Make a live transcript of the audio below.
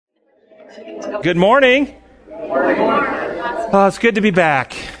Good morning. Oh, it's good to be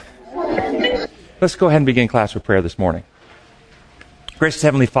back. Let's go ahead and begin class with prayer this morning. Gracious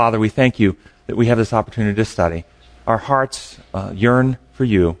Heavenly Father, we thank you that we have this opportunity to study. Our hearts yearn for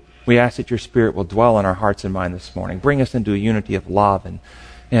you. We ask that your Spirit will dwell in our hearts and mind this morning. Bring us into a unity of love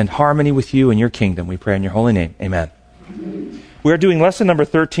and harmony with you and your kingdom. We pray in your holy name. Amen. We are doing lesson number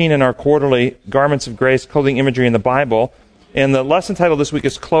 13 in our quarterly Garments of Grace, Clothing Imagery in the Bible. And the lesson title this week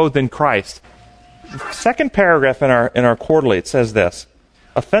is Clothed in Christ. The second paragraph in our quarterly, it says this: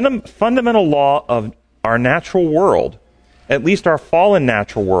 a fundamental law of our natural world, at least our fallen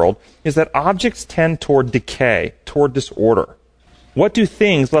natural world, is that objects tend toward decay, toward disorder. What do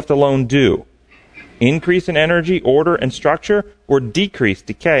things left alone do? Increase in energy, order, and structure, or decrease,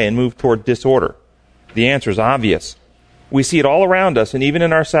 decay, and move toward disorder? The answer is obvious. We see it all around us and even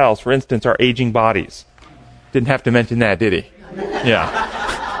in ourselves. For instance, our aging bodies. Didn't have to mention that, did he?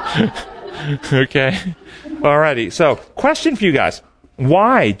 Yeah. Okay. Alrighty. So, question for you guys.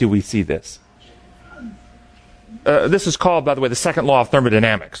 Why do we see this? This is called, by the way, the second law of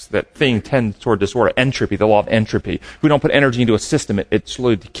thermodynamics, that thing tends toward disorder. Entropy, the law of entropy. If we don't put energy into a system, it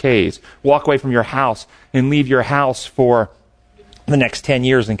slowly decays. Walk away from your house and leave your house for the next 10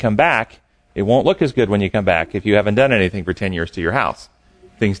 years and come back. It won't look as good when you come back if you haven't done anything for 10 years to your house.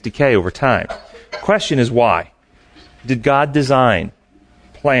 Things decay over time. Question is why? Did God design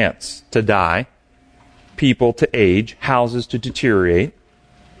plants to die, people to age, houses to deteriorate?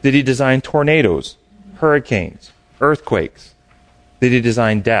 Did he design tornadoes, hurricanes, earthquakes? Did he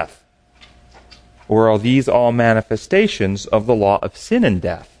design death? Or are these all manifestations of the law of sin and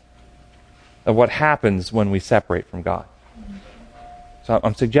death, of what happens when we separate from God? So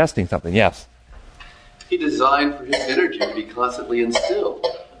I'm suggesting something. Yes? He designed for his energy to be constantly instilled.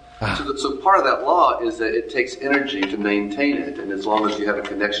 So part of that law is that it takes energy to maintain it, and as long as you have a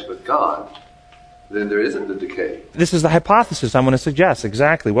connection with God, then there isn't the decay. This is the hypothesis I'm going to suggest.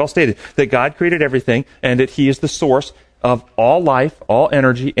 Exactly. Well stated. That God created everything, and that he is the source of all life, all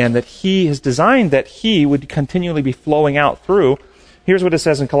energy, and that he has designed that he would continually be flowing out through. Here's what it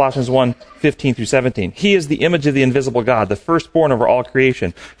says in Colossians 1:15 through 17. He is the image of the invisible God, the firstborn over all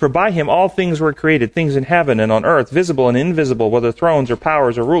creation. For by him all things were created, things in heaven and on earth, visible and invisible, whether thrones or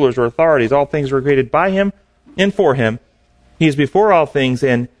powers or rulers or authorities. All things were created by him and for him. He is before all things,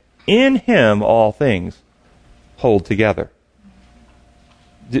 and in him all things hold together.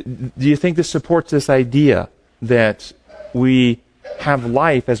 Do you think this supports this idea that we have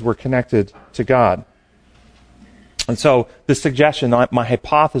life as we're connected to God? And so the suggestion, my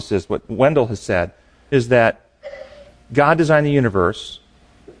hypothesis, what Wendell has said, is that God designed the universe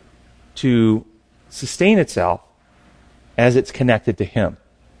to sustain itself as it's connected to him.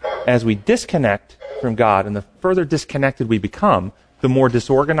 As we disconnect from God, and the further disconnected we become, the more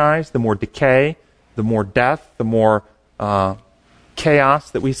disorganized, the more decay, the more death, the more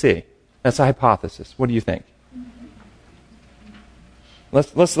chaos that we see. That's a hypothesis. What do you think?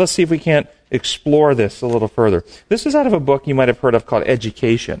 Let's see if we can't explore this a little further. This is out of a book you might have heard of called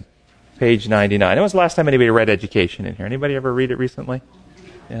Education, page 99. When was the last time anybody read Education in here? Anybody ever read it recently?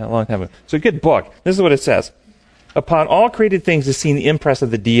 Yeah, a long time ago. It's a good book. This is what it says. Upon all created things is seen the impress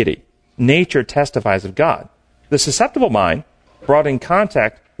of the deity. Nature testifies of God. The susceptible mind, brought in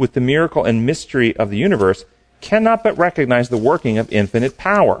contact with the miracle and mystery of the universe, cannot but recognize the working of infinite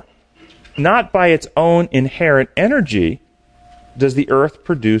power. Not by its own inherent energy does the earth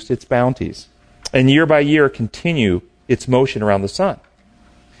produce its bounties, and year by year continue its motion around the sun.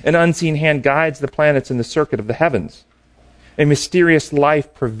 An unseen hand guides the planets in the circuit of the heavens. A mysterious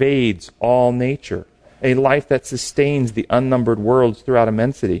life pervades all nature, a life that sustains the unnumbered worlds throughout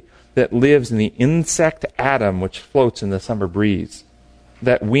immensity, that lives in the insect atom which floats in the summer breeze,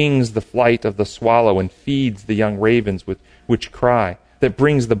 that wings the flight of the swallow and feeds the young ravens which cry, that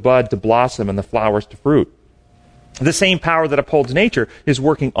brings the bud to blossom and the flowers to fruit. The same power that upholds nature is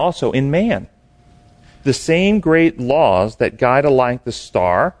working also in man. The same great laws that guide alike the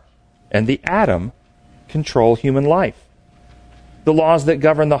star and the atom control human life. The laws that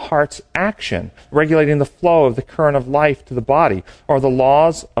govern the heart's action, regulating the flow of the current of life to the body, are the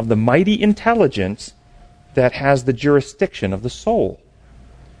laws of the mighty intelligence that has the jurisdiction of the soul.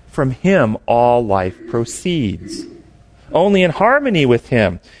 From him all life proceeds. Only in harmony with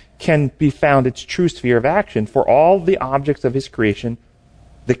him can be found its true sphere of action. For all the objects of his creation,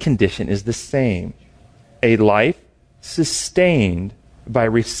 the condition is the same. A life sustained by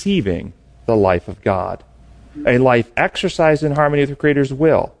receiving the life of God. A life exercised in harmony with the Creator's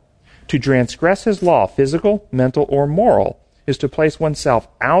will. To transgress his law, physical, mental, or moral, is to place oneself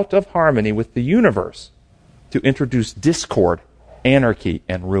out of harmony with the universe, to introduce discord, anarchy,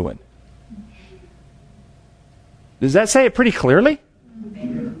 and ruin. Does that say it pretty clearly?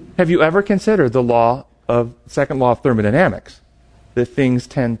 Have you ever considered the second law of thermodynamics, that things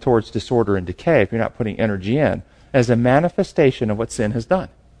tend towards disorder and decay if you're not putting energy in, as a manifestation of what sin has done?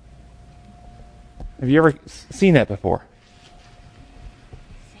 Have you ever seen that before?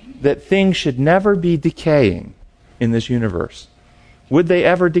 That things should never be decaying in this universe. Would they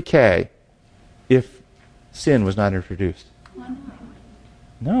ever decay if sin was not introduced?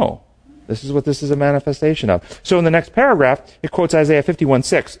 No. This is what this is a manifestation of. So in the next paragraph, it quotes Isaiah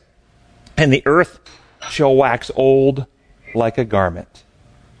 51:6. And the earth shall wax old like a garment.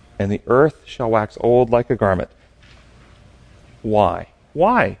 And the earth shall wax old like a garment. Why?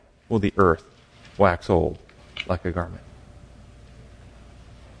 Why will the earth wax old like a garment?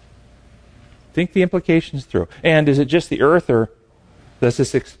 Think the implications through. And is it just the earth, or does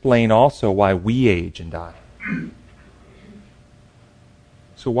this explain also why we age and die?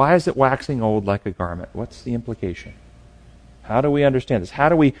 So why is it waxing old like a garment? What's the implication? How do we understand this? How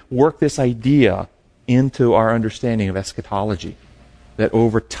do we work this idea into our understanding of eschatology? That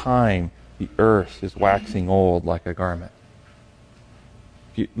over time, the earth is waxing old like a garment.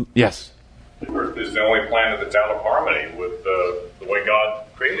 Yes? The earth is the only planet that's out of harmony with the way God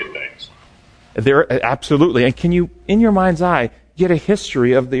created things. Absolutely. And can you, in your mind's eye, get a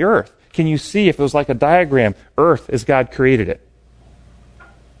history of the earth? Can you see, if it was like a diagram, earth as God created it?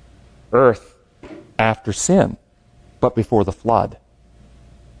 Earth after sin, but before the flood.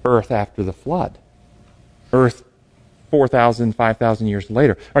 Earth after the flood. Earth 4,000, 5,000 years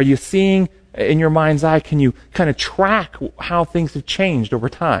later. Are you seeing, in your mind's eye, can you kind of track how things have changed over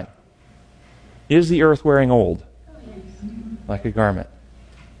time? Is the earth wearing old? Like a garment.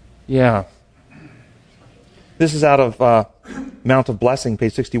 Yeah. This is out of Mount of Blessing,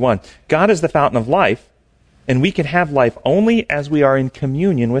 page 61. God is the fountain of life, and we can have life only as we are in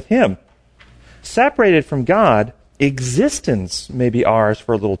communion with Him. Separated from God, existence may be ours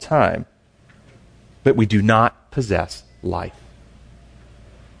for a little time, but we do not possess life.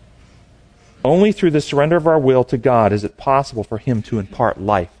 Only through the surrender of our will to God is it possible for Him to impart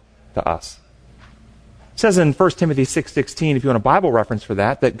life to us. It says in 1 Timothy 6:16, if you want a Bible reference for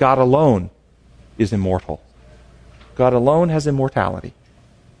that, that God alone is immortal. God alone has immortality.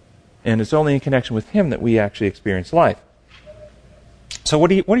 And it's only in connection with Him that we actually experience life. So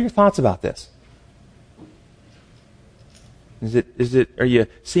what are your thoughts about this? Are you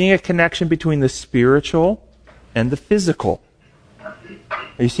seeing a connection between the spiritual and the physical? Are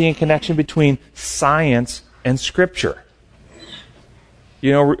you seeing a connection between science and Scripture?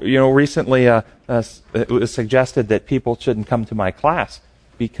 You know, recently it was suggested that people shouldn't come to my class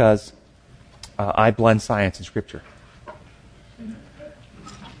because I blend science and Scripture.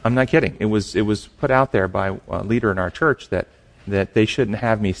 I'm not kidding. It was put out there by a leader in our church that they shouldn't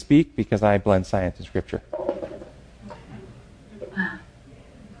have me speak because I blend science and Scripture.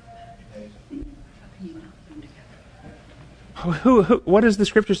 What does the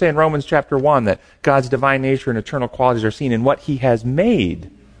Scripture say in Romans chapter 1? That God's divine nature and eternal qualities are seen in what He has made,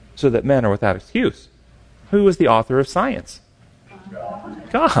 so that men are without excuse. Who is the author of science?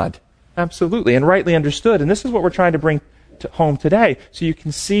 God. Absolutely. And rightly understood. And this is what we're trying to bring home today, so you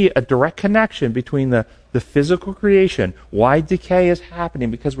can see a direct connection between the physical creation, why decay is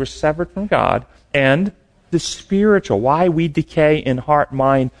happening because we're severed from God, and the spiritual, why we decay in heart,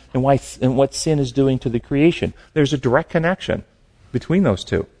 mind, and what sin is doing to the creation. There's a direct connection between those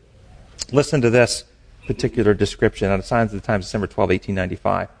two. Listen to this particular description out of Signs of the Times, December 12,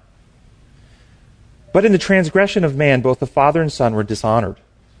 1895. But in the transgression of man, both the Father and Son were dishonored.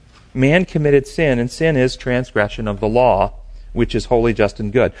 Man committed sin, and sin is transgression of the law, which is holy, just,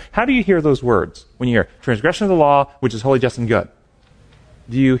 and good. How do you hear those words when you hear transgression of the law, which is holy, just, and good?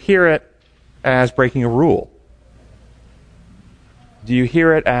 Do you hear it as breaking a rule? Do you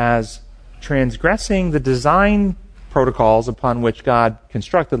hear it as transgressing the design protocols upon which God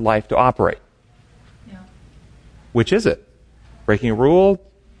constructed life to operate? Yeah. Which is it? Breaking a rule,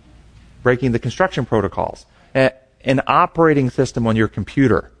 breaking the construction protocols. An operating system on your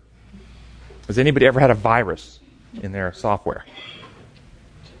computer. Has anybody ever had a virus in their software?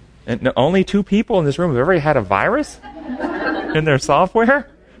 And only 2 people in this room have ever had a virus in their software?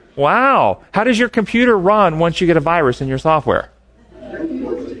 Wow. How does your computer run once you get a virus in your software?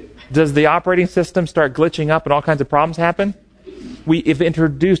 Does the operating system start glitching up and all kinds of problems happen? We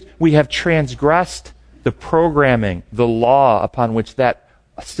have transgressed the programming, the law upon which that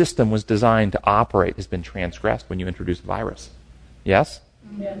system was designed to operate has been transgressed when you introduce a virus. Yes?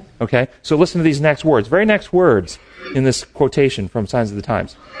 Yes. Okay, so listen to these next words. Very next words in this quotation from Signs of the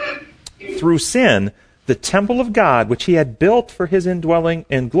Times. Through sin, the temple of God, which He had built for His indwelling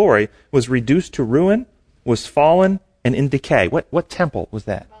and glory, was reduced to ruin, was fallen and in decay. What temple was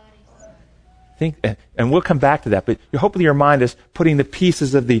that? And we'll come back to that, but hopefully your mind is putting the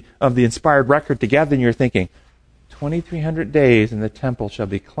pieces of the inspired record together, and you're thinking, 2,300 days and the temple shall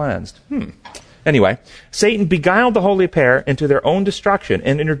be cleansed. Anyway, Satan beguiled the holy pair into their own destruction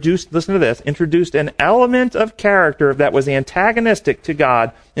and introduced an element of character that was antagonistic to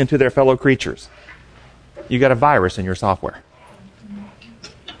God into their fellow creatures. You got a virus in your software.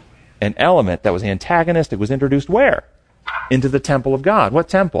 An element that was antagonistic was introduced where? Into the temple of God. What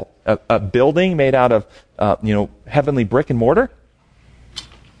temple? A building made out of, heavenly brick and mortar?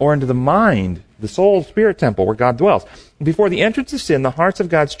 Or into the mind, the soul, spirit temple where God dwells. Before the entrance of sin, the hearts of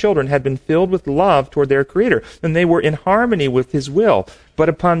God's children had been filled with love toward their Creator, and they were in harmony with His will. But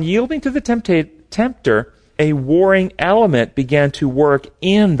upon yielding to the tempter, a warring element began to work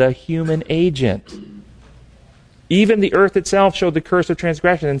in the human agent. Even the earth itself showed the curse of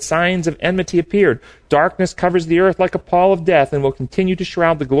transgression, and signs of enmity appeared. Darkness covers the earth like a pall of death, and will continue to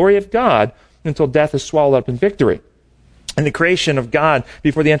shroud the glory of God until death is swallowed up in victory. In the creation of God,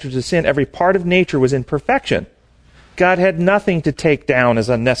 before the entrance of sin, every part of nature was in perfection. God had nothing to take down as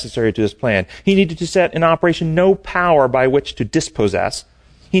unnecessary to His plan. He needed to set in operation no power by which to dispossess.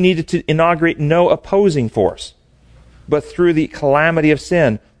 He needed to inaugurate no opposing force. But through the calamity of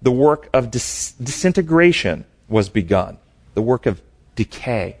sin, the work of disintegration was begun. The work of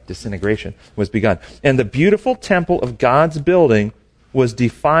decay, disintegration, was begun. And the beautiful temple of God's building was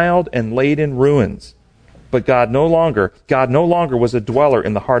defiled and laid in ruins. But God no longer was a dweller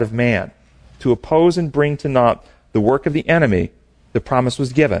in the heart of man. To oppose and bring to naught the work of the enemy, the promise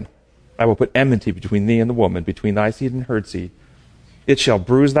was given. I will put enmity between thee and the woman, between thy seed and her seed. It shall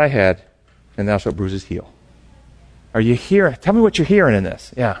bruise thy head, and thou shalt bruise his heel. Are you hearing? Tell me what you're hearing in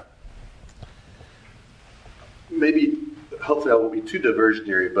this. Yeah. Maybe, hopefully I won't be too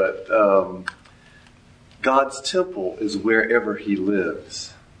diversionary, but God's temple is wherever He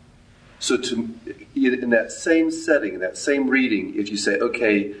lives. So in that same setting, in that same reading, if you say,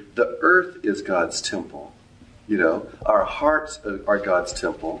 okay, the earth is God's temple, our hearts are God's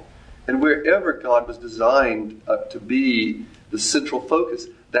temple, and wherever God was designed to be the central focus,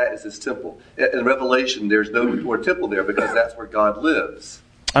 that is His temple. In Revelation, there's no more temple there because that's where God lives.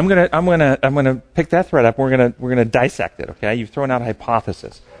 I'm gonna pick that thread up. We're gonna dissect it. Okay, you've thrown out a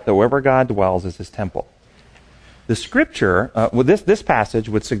hypothesis that wherever God dwells is His temple. The Scripture, this passage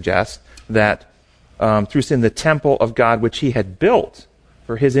would suggest that through sin, the temple of God which He had built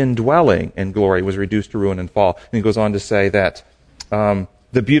for His indwelling in glory was reduced to ruin and fall. And he goes on to say that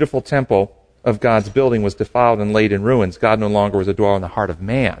the beautiful temple of God's building was defiled and laid in ruins. God no longer was a dweller in the heart of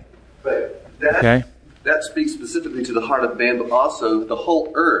man. But that speaks specifically to the heart of man, but also the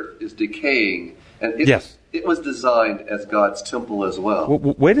whole earth is decaying. And it was designed as God's temple as well.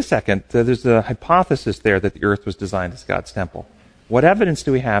 Wait a second. There's a hypothesis there that the earth was designed as God's temple. What evidence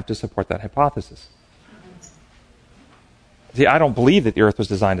do we have to support that hypothesis? See, I don't believe that the earth was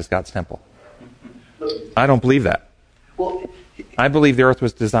designed as God's temple. I don't believe that. Well, I believe the earth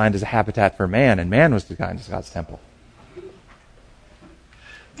was designed as a habitat for man, and man was designed as God's temple.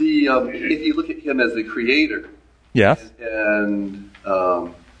 If you look at Him as the creator, yes, and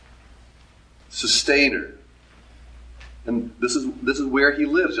sustainer, and this is where He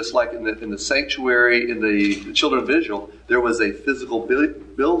lives. Just like in the sanctuary in the children of Israel, there was a physical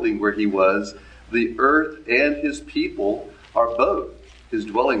building where He was. The earth and His people are both His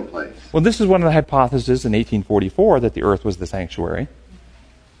dwelling place. Well, this is one of the hypotheses in 1844 that the earth was the sanctuary,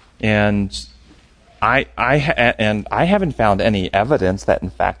 and I haven't found any evidence that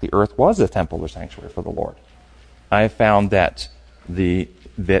in fact the earth was a temple or sanctuary for the Lord. I have found that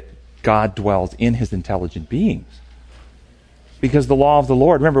God dwells in His intelligent beings. Because the law of the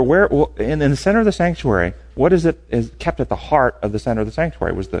Lord, remember, in the center of the sanctuary, what is kept at the heart of the center of the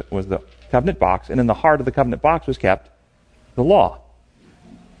sanctuary was the covenant box, and in the heart of the covenant box was kept the law.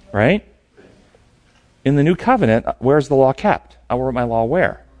 Right? In the new covenant, where's the law kept? I wrote my law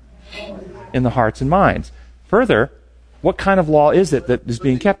where? In the hearts and minds. Further, what kind of law is it that is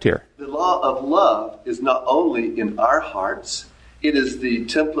being kept here? The law of love is not only in our hearts, it is the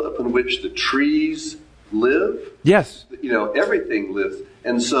template upon which the trees live. Yes. Everything lives.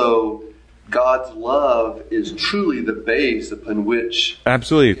 And so God's love is truly the base upon which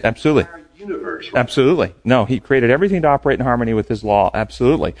Absolutely. the entire universe. Absolutely. No, He created everything to operate in harmony with His law.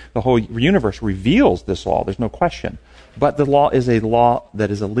 Absolutely. The whole universe reveals this law. There's no question. But the law is a law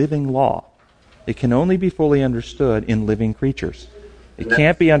that is a living law. It can only be fully understood in living creatures. It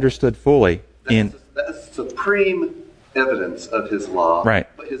can't be understood fully in... That's supreme evidence of His law. Right.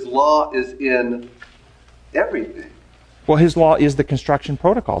 But His law is in everything. Well, his law is the construction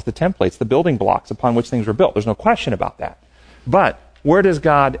protocols, the templates, the building blocks upon which things were built. There's no question about that. But where does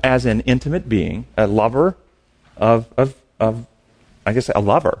God, as an intimate being, a lover of a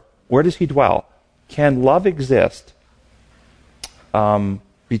lover, where does he dwell? Can love exist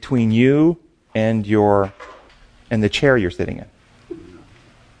between you and the chair you're sitting in,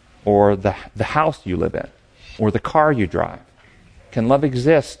 or the house you live in, or the car you drive? Can love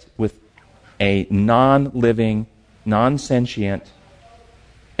exist with a non-living, non-sentient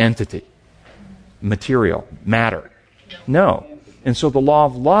entity, material, matter? No. And so the law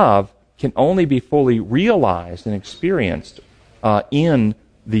of love can only be fully realized and experienced in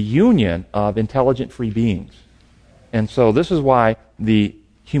the union of intelligent free beings. And so this is why the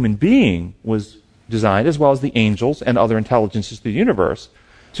human being was designed, as well as the angels and other intelligences through the universe,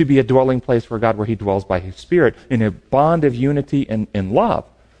 to be a dwelling place for God where he dwells by his Spirit in a bond of unity and love.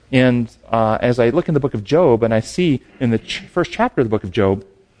 And as I look in the book of Job, and I see in the first chapter of the book of Job,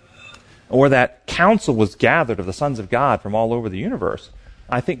 where that council was gathered of the sons of God from all over the universe,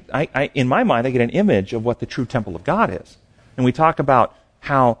 I think, in my mind, I get an image of what the true temple of God is. And we talk about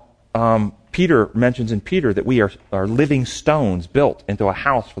how Peter mentions in Peter that we are living stones built into a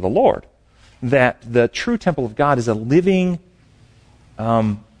house for the Lord. That the true temple of God is a living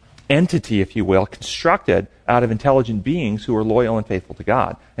entity, if you will, constructed out of intelligent beings who are loyal and faithful to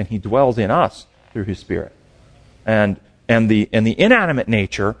God. And he dwells in us through his Spirit. And the inanimate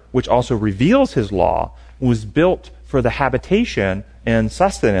nature, which also reveals his law, was built for the habitation and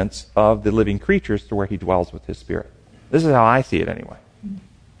sustenance of the living creatures to where he dwells with his Spirit. This is how I see it anyway.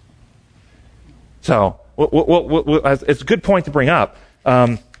 So, it's a good point to bring up.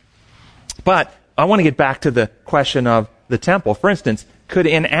 But I want to get back to the question of the temple. For instance, could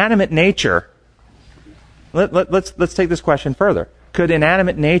inanimate nature, let's take this question further. Could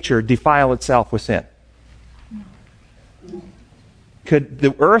inanimate nature defile itself with sin? Could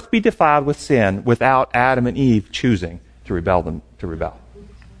the earth be defiled with sin without Adam and Eve choosing to rebel?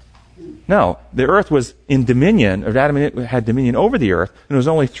 No. The earth was in dominion, or Adam and Eve had dominion over the earth, and it was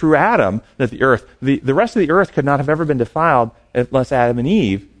only through Adam that the rest of the earth could not have ever been defiled unless Adam and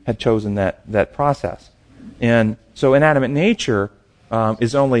Eve had chosen that process. And so inanimate nature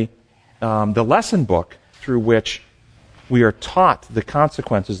is only the lesson book through which we are taught the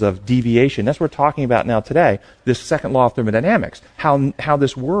consequences of deviation. That's what we're talking about now today, this second law of thermodynamics, how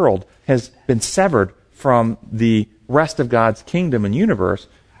this world has been severed from the rest of God's kingdom and universe.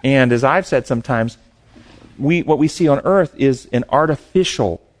 And as I've said sometimes, what we see on earth is an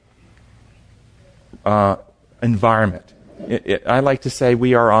artificial environment. I like to say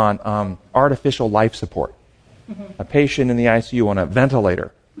we are on artificial life support. A patient in the ICU on a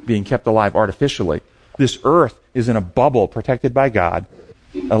ventilator being kept alive artificially. This earth is in a bubble protected by God,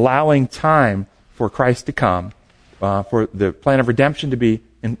 allowing time for Christ to come, for the plan of redemption to be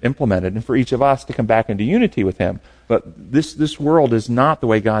implemented, and for each of us to come back into unity with him. But this world is not the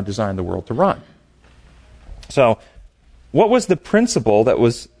way God designed the world to run. So, what was the principle that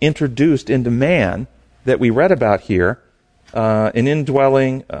was introduced into man that we read about here? An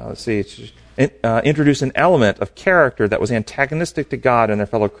indwelling, introduce an element of character that was antagonistic to God and their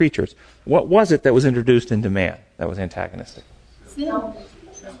fellow creatures. What was it that was introduced into man that was antagonistic?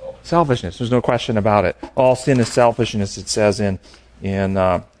 Selfishness. There's no question about it. All sin is selfishness, it says in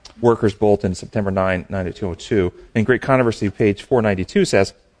Workers' Bulletin, September 9, 9202. In Great Controversy, page 492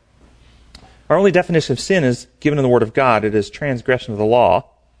 says, our only definition of sin is given in the Word of God. It is transgression of the law.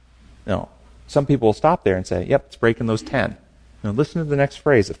 No. Some people will stop there and say, yep, it's breaking those 10. Now listen to the next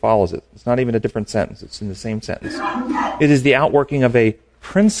phrase that follows it. It's not even a different sentence. It's in the same sentence. It is the outworking of a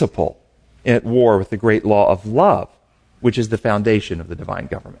principle at war with the great law of love, which is the foundation of the divine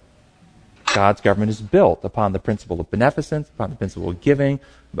government. God's government is built upon the principle of beneficence, upon the principle of giving,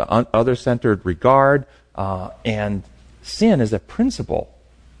 other-centered regard, and sin is a principle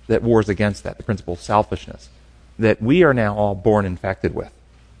that wars against that, the principle of selfishness, that we are now all born infected with.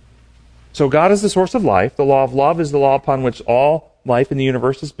 So God is the source of life. The law of love is the law upon which all life in the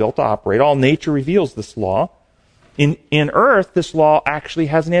universe is built to operate. All nature reveals this law. In earth, this law actually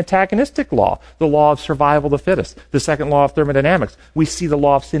has an antagonistic law, the law of survival of the fittest, the second law of thermodynamics. We see the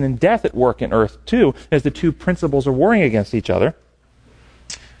law of sin and death at work in earth, too, as the two principles are warring against each other.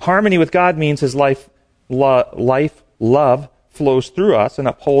 Harmony with God means his life, love, flows through us and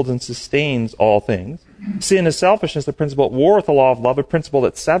upholds and sustains all things. Sin is selfishness, the principle at war with the law of love, a principle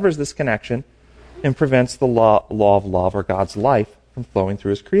that severs this connection and prevents the law of love, or God's life, from flowing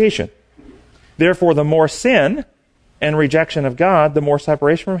through his creation. Therefore, the more sin and rejection of God, the more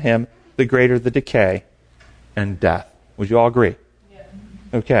separation from him, the greater the decay and death. Would you all agree? Yeah.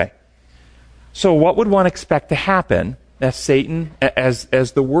 Okay. So what would one expect to happen as Satan,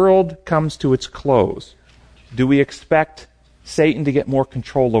 as the world comes to its close, do we expect Satan to get more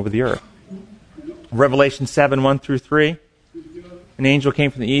control over the earth? Revelation 7, 1 through 3. An angel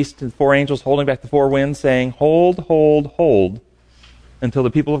came from the east, and 4 angels holding back the 4 winds, saying, "Hold, hold, hold, until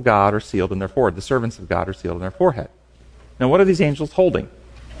the people of God are sealed in their forehead." The servants of God are sealed in their forehead. Now, what are these angels holding?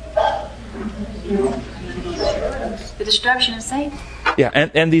 The destruction of Satan. Yeah,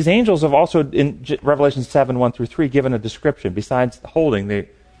 and these angels have also, in Revelation 7, 1 through 3, given a description. Besides holding,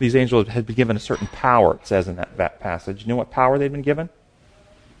 these angels had been given a certain power, it says in that passage. You know what power they've been given?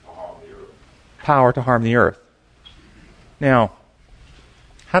 Power to harm the earth. Now,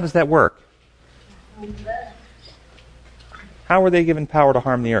 how does that work? How were they given power to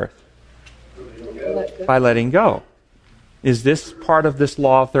harm the earth? By letting go. Is this part of this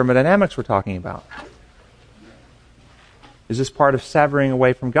law of thermodynamics we're talking about? Is this part of severing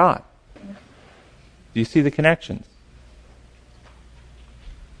away from God? Do you see the connections?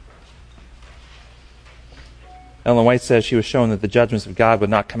 Ellen White says she was shown that the judgments of God would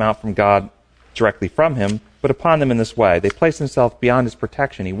not come out from God directly from him, but upon them in this way. They place themselves beyond his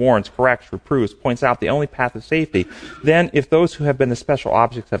protection. He warns, corrects, reproves, points out the only path of safety. Then, if those who have been the special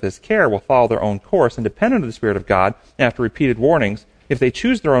objects of his care will follow their own course, independent of the Spirit of God, after repeated warnings, if they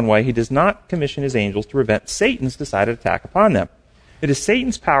choose their own way, he does not commission his angels to prevent Satan's decided attack upon them. It is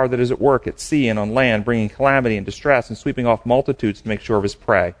Satan's power that is at work at sea and on land, bringing calamity and distress and sweeping off multitudes to make sure of his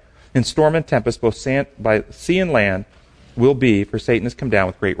prey. In storm and tempest, both by sea and land, will be, for Satan has come down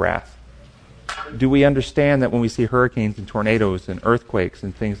with great wrath. Do we understand that when we see hurricanes and tornadoes and earthquakes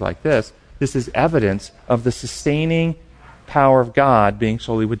and things like this, this is evidence of the sustaining power of God being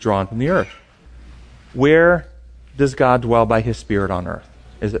slowly withdrawn from the earth? Where does God dwell by his Spirit on earth?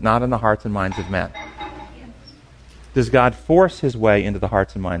 Is it not in the hearts and minds of men? Does God force his way into the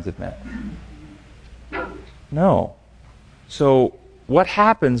hearts and minds of men? No. So what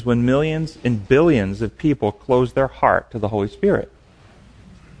happens when millions and billions of people close their heart to the Holy Spirit?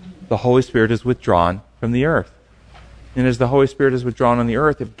 The Holy Spirit is withdrawn from the earth. And as the Holy Spirit is withdrawn on the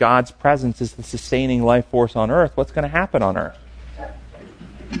earth, if God's presence is the sustaining life force on earth, what's going to happen on earth?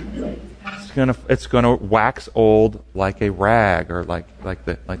 It's going to wax old like a rag, or like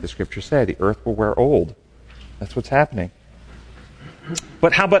the scripture said, the earth will wear old. That's what's happening.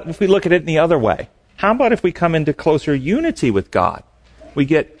 But how about if we look at it in the other way? How about if we come into closer unity with God? We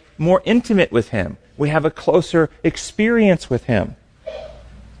get more intimate with him. We have a closer experience with him.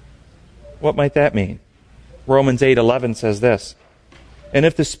 What might that mean? Romans 8:11 says this, "And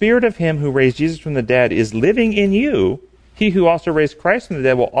if the Spirit of him who raised Jesus from the dead is living in you, he who also raised Christ from the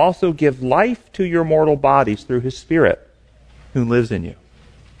dead will also give life to your mortal bodies through his Spirit who lives in you."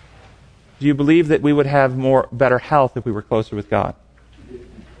 Do you believe that we would have better health if we were closer with God?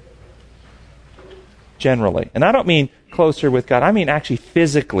 Generally. And I don't mean closer with God. I mean actually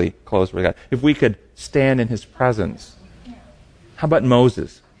physically closer with God. If we could stand in his presence. How about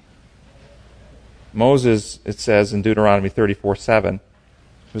Moses? Moses, it says in Deuteronomy 34:7,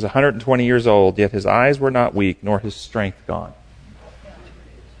 he was 120 years old, yet his eyes were not weak, nor his strength gone.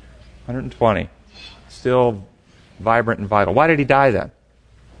 120. Still vibrant and vital. Why did he die then?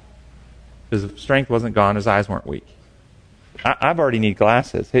 His strength wasn't gone, his eyes weren't weak. I've already need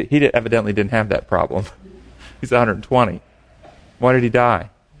glasses. He evidently didn't have that problem. He's 120. Why did he die?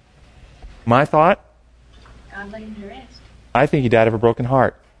 My thought? God laid him to rest. I think he died of a broken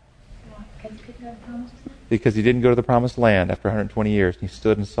heart. Because he didn't go to the promised land after 120 years. And he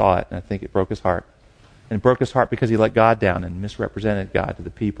stood and saw it, and I think it broke his heart. And it broke his heart because he let God down and misrepresented God to the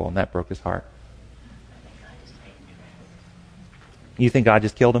people, and that broke his heart. You think God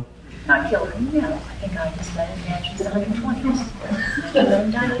just killed him? Not killed him, no. I think God just let him manage his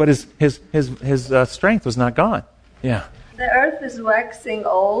 120s. But his strength was not gone. Yeah. The earth is waxing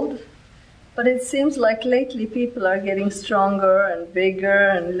old, but it seems like lately people are getting stronger and bigger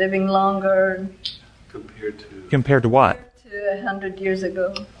and living longer. Compared to what? Compared to 100 years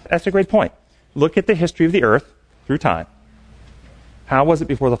ago. That's a great point. Look at the history of the earth through time. How was it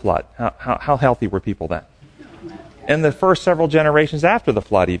before the flood? How healthy were people then? And the first several generations after the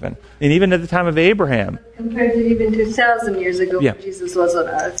flood even. And even at the time of Abraham. Compared to even 2,000 years ago when Jesus was on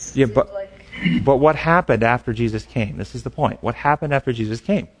earth. Yeah, but what happened after Jesus came? This is the point. What happened after Jesus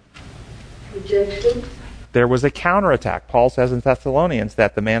came? Rejection. There was a counterattack. Paul says in Thessalonians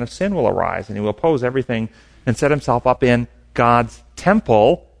that the man of sin will arise and he will oppose everything and set himself up in God's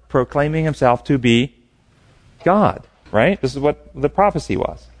temple, proclaiming himself to be God. Right? This is what the prophecy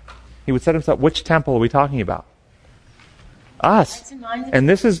was. He would set himself. Which temple are we talking about? Us. And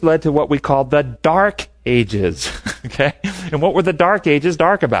this has led to what we call the Dark Ages. Okay? And what were the Dark Ages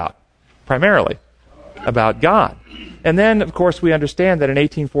dark about? Primarily about God. And then, of course, we understand that in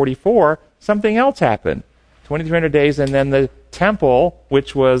 1844, something else happened. 2,300 days, and then the temple,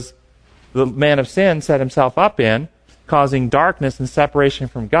 which was the man of sin set himself up in, causing darkness and separation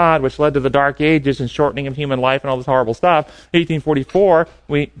from God, which led to the Dark Ages and shortening of human life and all this horrible stuff. 1844,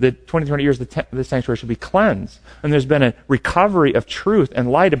 the 2,300 years, the sanctuary should be cleansed. And there's been a recovery of truth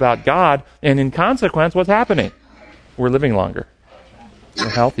and light about God, and in consequence, what's happening? We're living longer. We're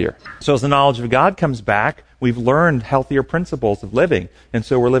healthier. So as the knowledge of God comes back, we've learned healthier principles of living, and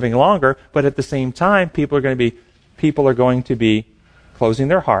so we're living longer, but at the same time, people are going to be closing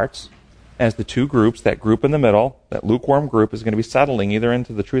their hearts as the two groups, that group in the middle, that lukewarm group, is going to be settling either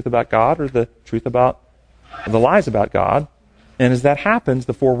into the truth about God or the truth about the lies about God. And as that happens,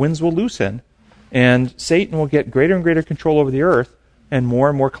 the four winds will loosen, and Satan will get greater and greater control over the earth, and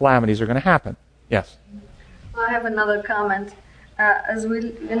more calamities are going to happen. Yes? I have another comment.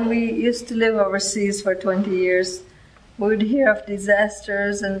 When we used to live overseas for 20 years, we would hear of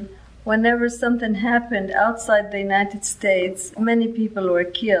disasters, and whenever something happened outside the United States, many people were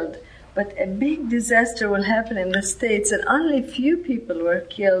killed. But a big disaster will happen in the States, and only few people were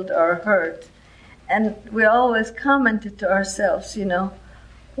killed or hurt. And we always commented to ourselves,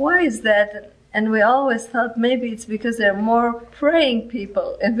 why is that? And we always thought maybe it's because there are more praying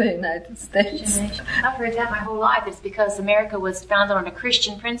people in the United States. I've heard that my whole life. It's because America was founded on a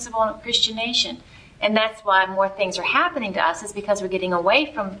Christian principle and a Christian nation. And that's why more things are happening to us, is because we're getting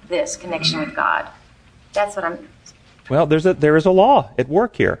away from this connection with God. That's what I'm... Well, there is a law at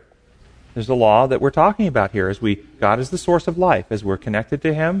work here. There's a law that we're talking about here. God is the source of life. As we're connected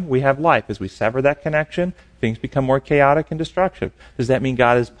to Him, we have life. As we sever that connection, things become more chaotic and destructive. Does that mean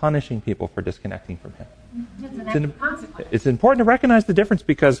God is punishing people for disconnecting from Him? It's important to recognize the difference,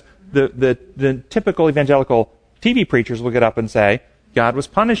 because the typical evangelical TV preachers will get up and say, God was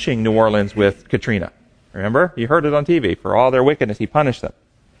punishing New Orleans with Katrina. Remember? You heard it on TV. For all their wickedness, He punished them.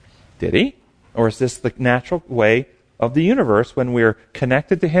 Did He? Or is this the natural way of the universe? When we're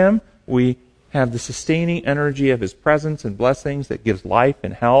connected to Him, we have the sustaining energy of His presence and blessings that gives life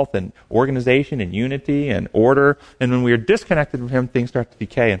and health and organization and unity and order. And when we are disconnected from Him, things start to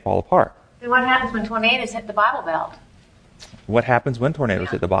decay and fall apart. Then what happens when tornadoes hit the Bible Belt? What happens when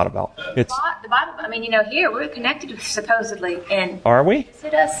tornadoes hit the Bible Belt? The Bible, here we're connected supposedly. And are we? Yes,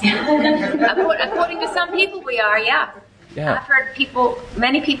 it is. According to some people, we are, yeah. I've heard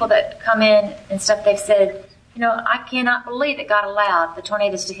many people that come in and stuff, they've said, I cannot believe that God allowed the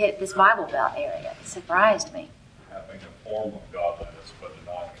tornadoes to hit this Bible Belt area. It surprised me. Having a form of godliness but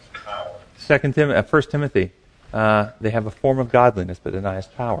denying its power. 1 Timothy, they have a form of godliness but deny its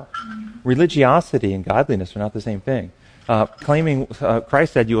power. Religiosity and godliness are not the same thing. Claiming,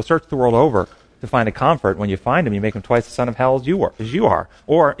 Christ said, you will search the world over to find a comfort. When you find Him, you make Him twice the son of hell as you are.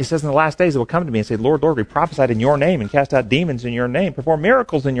 Or, He says, in the last days, they will come to me and say, Lord, Lord, we prophesied in your name and cast out demons in your name, perform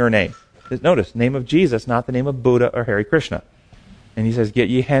miracles in your name. Notice, name of Jesus, not the name of Buddha or Hare Krishna. And He says, get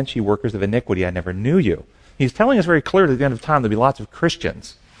ye hence, ye workers of iniquity, I never knew you. He's telling us very clearly at the end of time there'll be lots of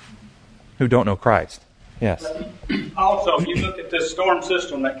Christians who don't know Christ. Yes? Also, if you look at this storm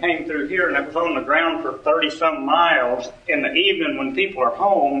system that came through here and it was on the ground for 30-some miles in the evening when people are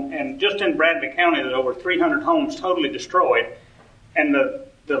home, and just in Bradley County there's over 300 homes totally destroyed, and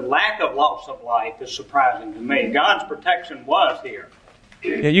the lack of loss of life is surprising to me. God's protection was here.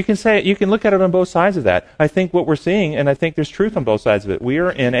 Yeah, you can look at it on both sides of that. I think what we're seeing, and I think there's truth on both sides of it, we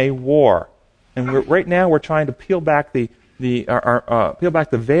are in a war. And right now we're trying to peel back the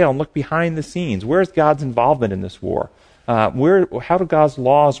veil and look behind the scenes. Where's God's involvement in this war? How do God's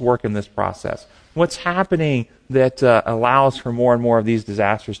laws work in this process? What's happening that allows for more and more of these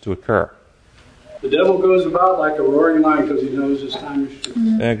disasters to occur? The devil goes about like a roaring lion because he knows his time is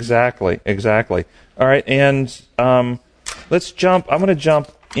short. Exactly. All right, and let's jump. I'm going to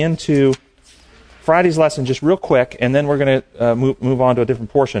jump into Friday's lesson just real quick, and then we're going to move on to a different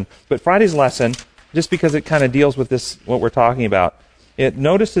portion. But Friday's lesson, just because it kind of deals with this, what we're talking about, it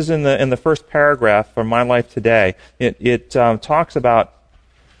notices in the first paragraph from My Life Today, it talks about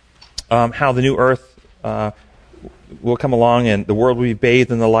how the new earth will come along and the world will be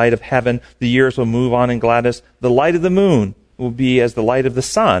bathed in the light of heaven. The years will move on in gladness. The light of the moon will be as the light of the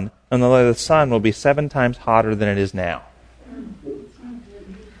sun, and the light of the sun will be 7 times hotter than it is now.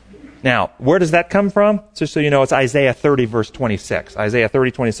 Now, where does that come from? Just so you know, it's Isaiah 30, verse 26. Isaiah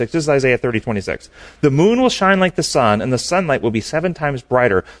 30, 26. This is Isaiah 30, 26. The moon will shine like the sun, and the sunlight will be 7 times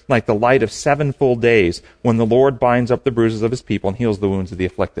brighter, like the light of 7 full days, when the Lord binds up the bruises of His people and heals the wounds of the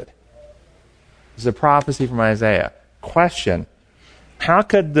afflicted. This is a prophecy from Isaiah. Question: how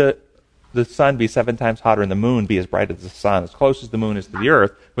could the sun be 7 times hotter and the moon be as bright as the sun, as close as the moon is to the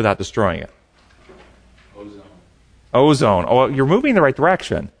earth, without destroying it? Ozone. Oh, you're moving in the right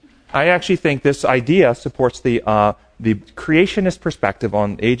direction. I actually think this idea supports the creationist perspective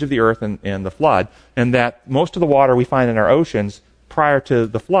on the age of the earth and the flood, and that most of the water we find in our oceans prior to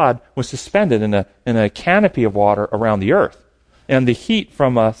the flood was suspended in a canopy of water around the earth. And the heat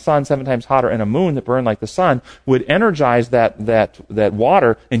from a sun 7 times hotter and a moon that burned like the sun would energize that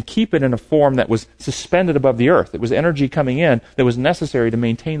water and keep it in a form that was suspended above the earth. It was energy coming in that was necessary to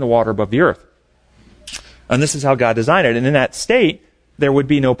maintain the water above the earth. And this is how God designed it. And in that state, there would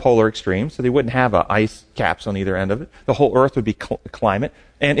be no polar extremes, so they wouldn't have ice caps on either end of it. The whole earth would be climate.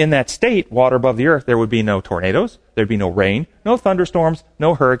 And in that state, water above the earth, there would be no tornadoes, there'd be no rain, no thunderstorms,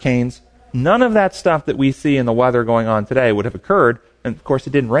 no hurricanes. None of that stuff that we see in the weather going on today would have occurred. And of course, it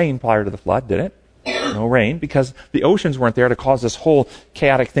didn't rain prior to the flood, did it? No rain, because the oceans weren't there to cause this whole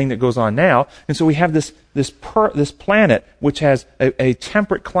chaotic thing that goes on now. And so we have this planet which has a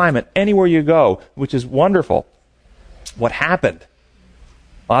temperate climate anywhere you go, which is wonderful. What happened?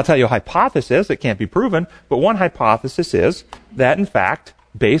 Well, I'll tell you a hypothesis. It can't be proven, but one hypothesis is that, in fact,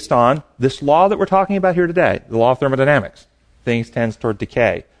 based on this law that we're talking about here today, the law of thermodynamics, things tend toward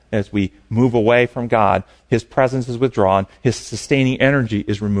decay. As we move away from God, His presence is withdrawn, His sustaining energy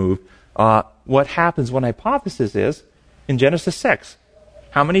is removed. What happens, one hypothesis is, in Genesis 6,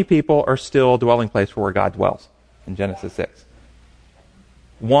 how many people are still a dwelling place where God dwells in Genesis 6?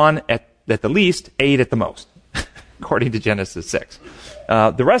 1 at the least, 8 at the most, according to Genesis 6.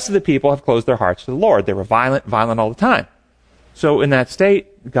 The rest of the people have closed their hearts to the Lord. They were violent all the time. So in that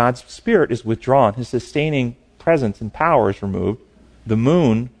state, God's Spirit is withdrawn. His sustaining presence and power is removed. The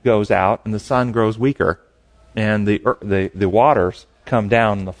moon goes out and the sun grows weaker, and the waters come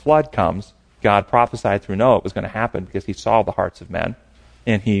down and the flood comes. God prophesied through Noah it was going to happen because He saw the hearts of men,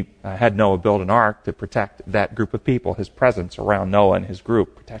 and He had Noah build an ark to protect that group of people, His presence around Noah and his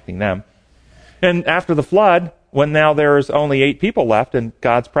group, protecting them. And after the flood, when now there's only 8 people left and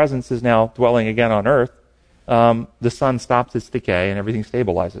God's presence is now dwelling again on earth, the sun stops its decay and everything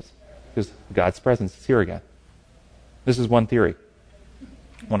stabilizes because God's presence is here again. This is one theory.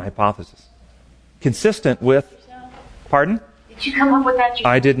 One hypothesis. Consistent with... Pardon? Did you come up with that?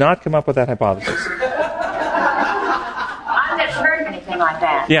 I did not come up with that hypothesis. I've never heard of anything like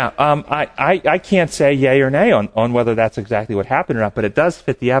that. Yeah, I can't say yay or nay on whether that's exactly what happened or not, but it does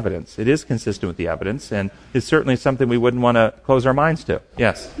fit the evidence. It is consistent with the evidence, and it's certainly something we wouldn't want to close our minds to.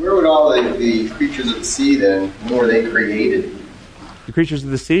 Yes? Where would all the creatures of the sea then, when were they created? The creatures of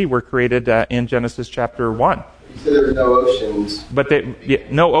the sea were created in Genesis chapter 1. So there were no oceans.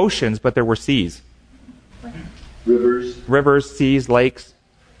 No oceans, but there were seas. Rivers, seas, lakes.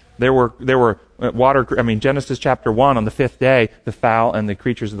 There were water. I mean, Genesis chapter 1, on the 5th day, the fowl and the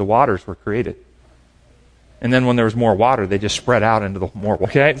creatures of the waters were created. And then when there was more water, they just spread out into the more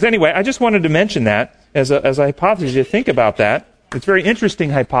water. Okay? So anyway, I just wanted to mention that as a hypothesis to think about that. It's a very interesting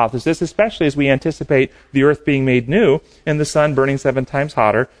hypothesis, especially as we anticipate the earth being made new and the sun burning 7 times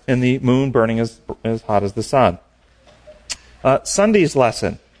hotter and the moon burning as hot as the sun. Sunday's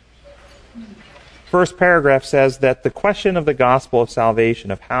lesson. First paragraph says that the question of the gospel of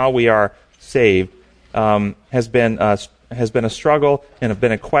salvation, of how we are saved, has been a struggle and have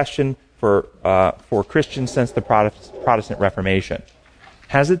been a question for Christians since the Protestant Reformation.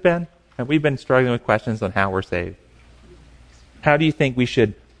 Has it been? Have we been struggling with questions on how we're saved? How do you think we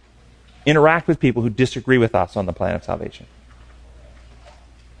should interact with people who disagree with us on the plan of salvation?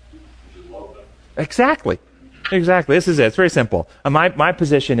 Exactly. This is it. It's very simple. My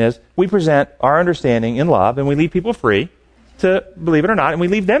position is we present our understanding in love, and we leave people free to believe it or not, and we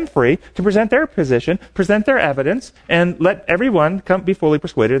leave them free to present their position, present their evidence, and let everyone be fully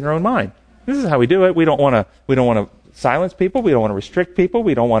persuaded in their own mind. This is how we do it. We don't want to silence people. We don't want to restrict people.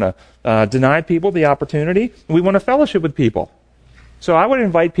 We don't want to deny people the opportunity. We want to fellowship with people. So I would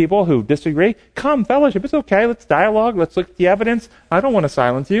invite people who disagree, come, fellowship. It's okay. Let's dialogue. Let's look at the evidence. I don't want to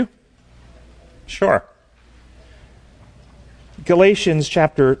silence you. Sure. Galatians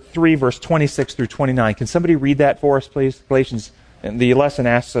chapter 3, verse 26 through 29. Can somebody read that for us, please? Galatians, and the lesson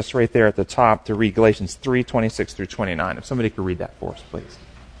asks us right there at the top to read Galatians 3, 26 through 29. If somebody could read that for us, please.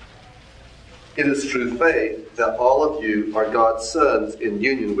 It is through faith that all of you are God's sons in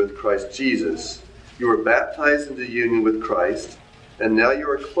union with Christ Jesus. You were baptized into union with Christ, and now you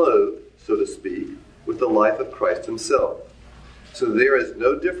are clothed, so to speak, with the life of Christ Himself. So there is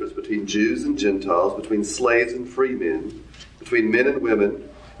no difference between Jews and Gentiles, between slaves and free men, between men and women.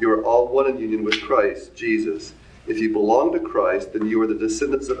 You are all one in union with Christ Jesus. If you belong to Christ, then you are the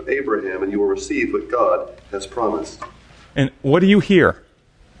descendants of Abraham, and you will receive what God has promised. And what do you hear?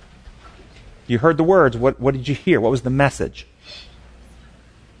 You heard the words. What did you hear? What was the message?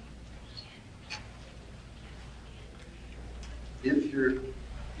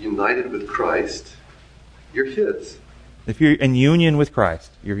 united with Christ, you're His. If you're in union with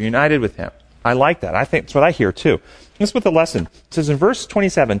Christ, you're united with Him. I like that. I think that's what I hear too. That's what the lesson. It says in verse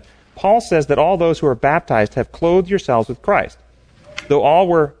 27, Paul says that all those who are baptized have clothed yourselves with Christ. Though all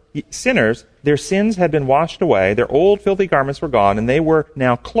were sinners, their sins had been washed away, their old filthy garments were gone, and they were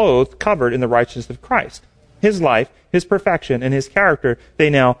now clothed, covered in the righteousness of Christ. His life, His perfection, and His character they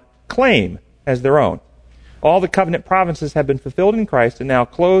now claim as their own. All the covenant promises have been fulfilled in Christ, and now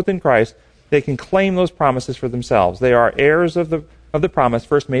clothed in Christ, they can claim those promises for themselves. They are heirs of the promise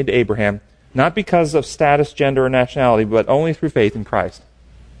first made to Abraham, not because of status, gender, or nationality, but only through faith in Christ.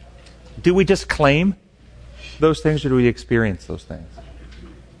 Do we just claim those things, or do we experience those things?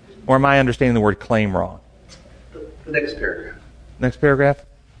 Or am I understanding the word claim wrong? The next paragraph. Next paragraph.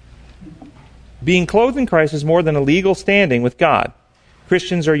 Being clothed in Christ is more than a legal standing with God.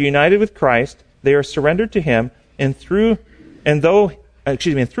 Christians are united with Christ. They are surrendered to Him, and through Him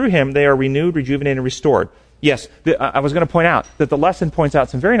they are renewed, rejuvenated, and restored. Yes, I was going to point out that the lesson points out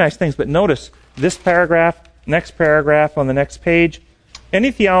some very nice things, but notice this paragraph, next paragraph on the next page.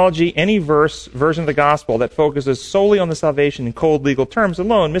 Any theology, any version of the gospel that focuses solely on the salvation in cold legal terms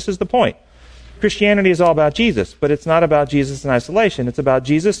alone misses the point. Christianity is all about Jesus, but it's not about Jesus in isolation. It's about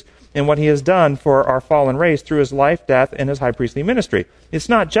Jesus and what He has done for our fallen race through His life, death, and His high priestly ministry. It's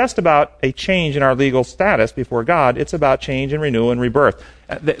not just about a change in our legal status before God. It's about change and renewal and rebirth.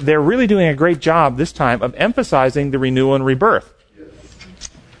 They're really doing a great job this time of emphasizing the renewal and rebirth.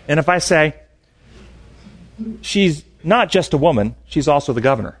 And if I say, she's not just a woman, she's also the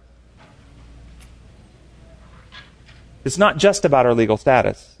governor. It's not just about her legal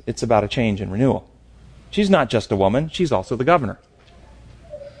status. It's about a change and renewal. She's not just a woman, she's also the governor.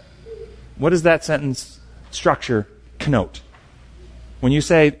 What does that sentence structure connote? When you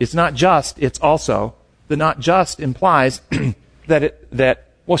say it's not just, it's also, the not just implies that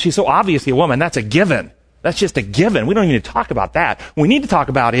she's so obviously a woman, that's a given. That's just a given. We don't even need to talk about that. What we need to talk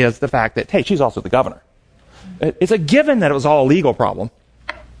about is the fact that, hey, she's also the governor. It's a given that it was all a legal problem.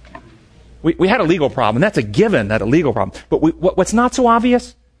 We had a legal problem, and that's a given that a legal problem. But what's not so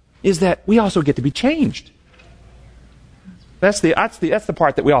obvious is that we also get to be changed. That's the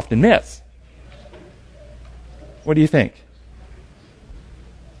part that we often miss. What do you think?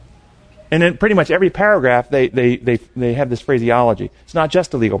 And in pretty much every paragraph, they have this phraseology. It's not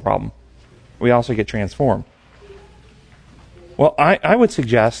just a legal problem. We also get transformed. Well, I would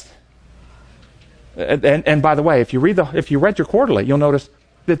suggest, and by the way, if you read your quarterly, you'll notice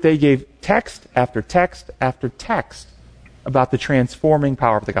that they gave text after text after text about the transforming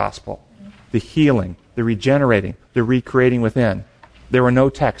power of the gospel, the healing, the regenerating, the recreating within. There were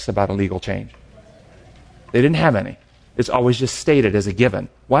no texts about a legal change. They didn't have any. It's always just stated as a given.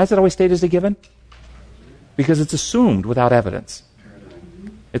 Why is it always stated as a given? Because it's assumed without evidence.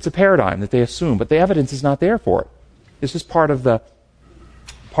 It's a paradigm that they assume, but the evidence is not there for it. This is part of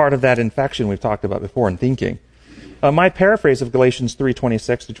that infection we've talked about before in thinking. My paraphrase of Galatians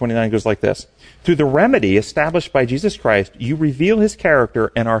 3:26-29 goes like this. Through the remedy established by Jesus Christ, you reveal His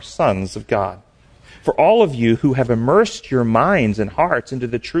character and are sons of God. For all of you who have immersed your minds and hearts into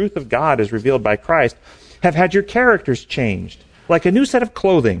the truth of God as revealed by Christ have had your characters changed, like a new set of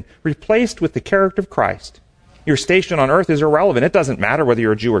clothing, replaced with the character of Christ. Your station on earth is irrelevant. It doesn't matter whether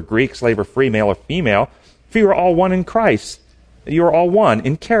you're a Jew or Greek, slave or free, male or female, for you are all one in Christ. You are all one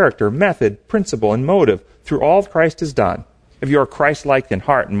in character, method, principle, and motive through all Christ has done. If you are Christ-like in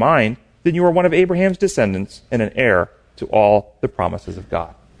heart and mind, then you are one of Abraham's descendants and an heir to all the promises of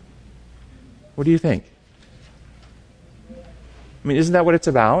God. What do you think? I mean, isn't that what it's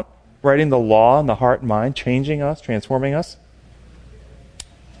about? Writing the law in the heart and mind, changing us, transforming us?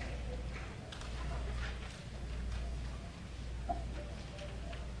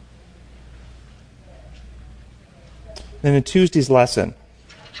 Then in Tuesday's lesson,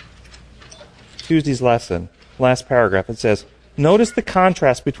 last paragraph, it says, notice the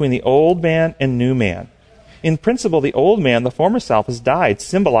contrast between the old man and new man. In principle, the old man, the former self, has died,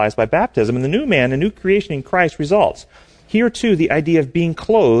 symbolized by baptism, and the new man, a new creation in Christ, results. Here, too, the idea of being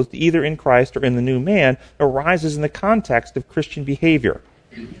clothed, either in Christ or in the new man, arises in the context of Christian behavior.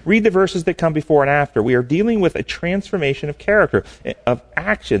 Read the verses that come before and after. We are dealing with a transformation of character, of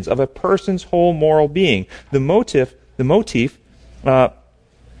actions, of a person's whole moral being. The motif,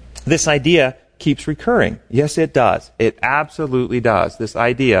 this idea keeps recurring. Yes, it does. It absolutely does. This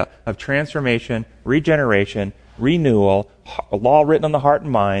idea of transformation, regeneration, renewal, a law written on the heart and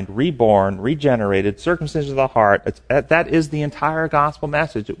mind, reborn, regenerated, circumcision of the heart. That is the entire gospel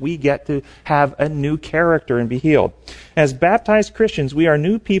message, that we get to have a new character and be healed. As baptized Christians, we are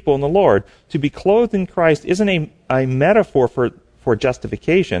new people in the Lord. To be clothed in Christ isn't a metaphor for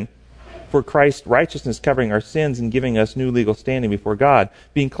justification, for Christ's righteousness covering our sins and giving us new legal standing before God.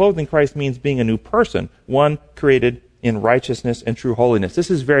 Being clothed in Christ means being a new person, one created in righteousness and true holiness. This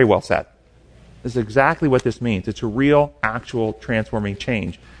is very well said. This is exactly what this means. It's a real, actual, transforming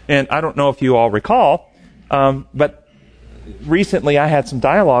change. And I don't know if you all recall, but recently I had some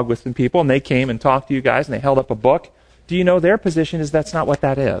dialogue with some people, and they came and talked to you guys, and they held up a book. Do you know their position is that's not what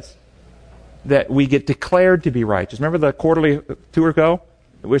that is? That we get declared to be righteous. Remember the quarterly tour ago?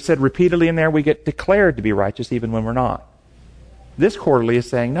 We said repeatedly in there, we get declared to be righteous even when we're not. This quarterly is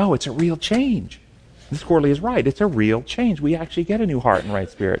saying, no, it's a real change. This quarterly is right. It's a real change. We actually get a new heart and right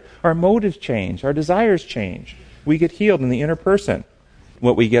spirit. Our motives change. Our desires change. We get healed in the inner person.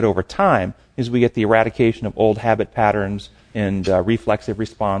 What we get over time is we get the eradication of old habit patterns and reflexive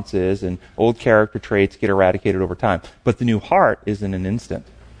responses, and old character traits get eradicated over time. But the new heart is in an instant.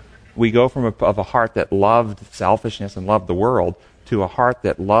 We go from a heart that loved selfishness and loved the world to a heart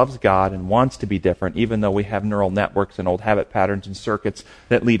that loves God and wants to be different, even though we have neural networks and old habit patterns and circuits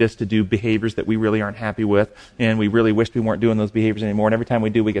that lead us to do behaviors that we really aren't happy with, and we really wish we weren't doing those behaviors anymore. And every time we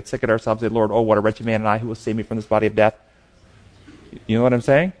do, we get sick at ourselves and say, Lord, oh, what a wretched man am I, who will save me from this body of death? You know what I'm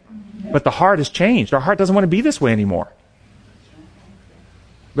saying? But the heart has changed. Our heart doesn't want to be this way anymore.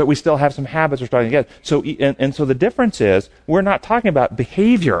 But we still have some habits we're starting to get. So the difference is, we're not talking about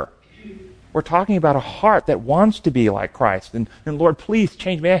behavior. We're talking about a heart that wants to be like Christ. And Lord, please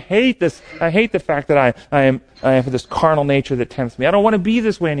change me. I hate this. I hate the fact that I have this carnal nature that tempts me. I don't want to be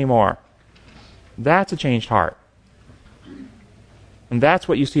this way anymore. That's a changed heart. And that's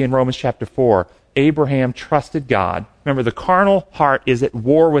what you see in Romans chapter 4. Abraham trusted God. Remember, the carnal heart is at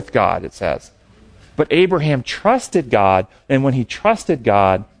war with God, it says. But Abraham trusted God, and when he trusted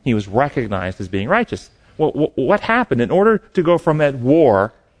God, he was recognized as being righteous. Well, what happened? In order to go from at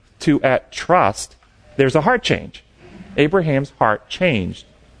war to at trust, there's a heart change. Abraham's heart changed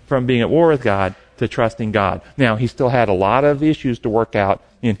from being at war with God to trusting God. Now, he still had a lot of issues to work out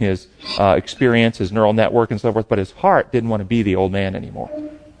in his experience, his neural network and so forth, but his heart didn't want to be the old man anymore.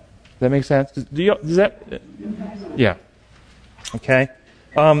 Does that make sense? Does that? Yeah. Okay.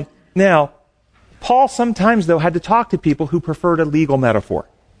 Now, Paul sometimes, though, had to talk to people who preferred a legal metaphor.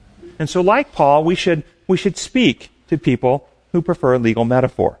 And so, like Paul, we should speak to people who prefer a legal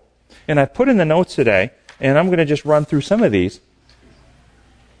metaphor. And I've put in the notes today, and I'm going to just run through some of these.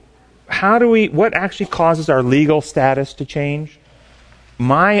 What actually causes our legal status to change?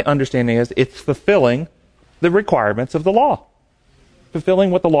 My understanding is it's fulfilling the requirements of the law.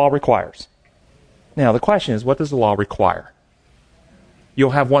 Fulfilling what the law requires. Now, the question is, what does the law require?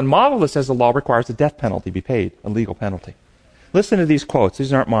 You'll have one model that says the law requires a death penalty be paid, a legal penalty. Listen to these quotes.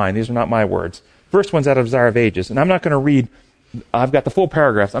 These aren't mine. These are not my words. First one's out of Desire of Ages. And I'm not going to read, I've got the full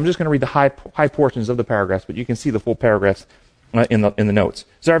paragraphs. I'm just going to read the high portions of the paragraphs, but you can see the full paragraphs in the notes.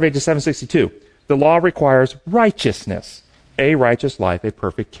 Desire of Ages 762. The law requires righteousness, a righteous life, a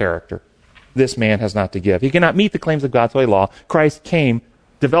perfect character. This man has not to give. He cannot meet the claims of God's holy law. Christ came,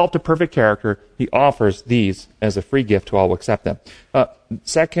 developed a perfect character. He offers these as a free gift to all who accept them.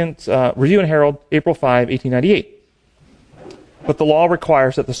 Second, Review and Herald, April 5, 1898. But the law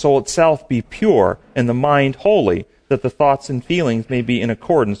requires that the soul itself be pure and the mind holy, that the thoughts and feelings may be in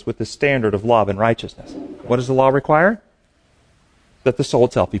accordance with the standard of love and righteousness. What does the law require? That the soul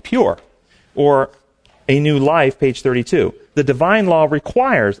itself be pure. Or A New Life, page 32. The divine law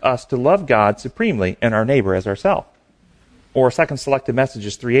requires us to love God supremely and our neighbor as ourselves. Or Second Selected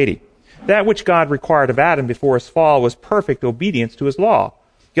Messages 380. That which God required of Adam before his fall was perfect obedience to his law.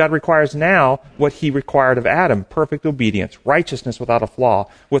 God requires now what he required of Adam, perfect obedience, righteousness without a flaw,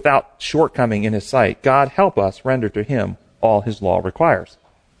 without shortcoming in his sight. God help us render to him all his law requires.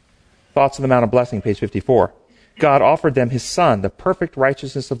 Thoughts on the Mount of Blessing, page 54. God offered them his Son, the perfect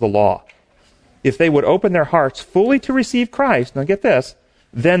righteousness of the law. If they would open their hearts fully to receive Christ, now get this,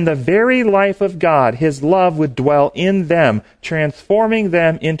 then the very life of God, his love, would dwell in them, transforming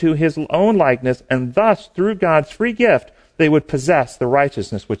them into his own likeness, and thus, through God's free gift, they would possess the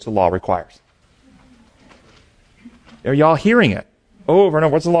righteousness which the law requires. Are y'all hearing it? Over and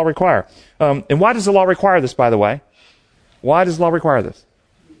over. What's the law require? And why does the law require this, by the way? Why does the law require this?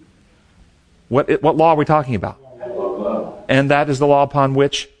 What law are we talking about? And that is the law upon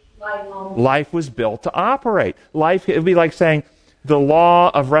which life was built to operate. Life, it would be like saying, the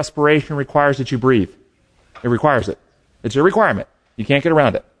law of respiration requires that you breathe. It requires it. It's a requirement. You can't get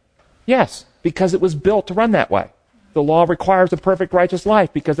around it. Yes, because it was built to run that way. The law requires a perfect righteous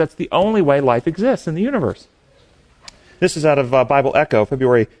life because that's the only way life exists in the universe. This is out of Bible Echo,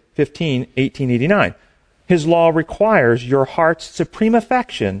 February 15, 1889. His law requires your heart's supreme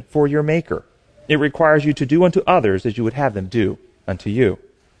affection for your Maker. It requires you to do unto others as you would have them do unto you.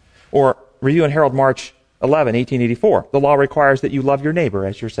 Or Review and Herald, March 11, 1884. The law requires that you love your neighbor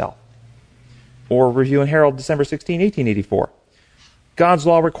as yourself. Or Review and Herald, December 16, 1884. God's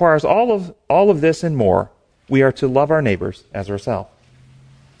law requires all of this and more. We are to love our neighbors as ourselves.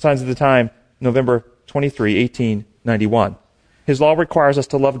 Signs of the Time, November 23, 1891. His law requires us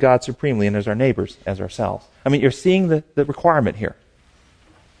to love God supremely and as our neighbors as ourselves. I mean, you're seeing the requirement here.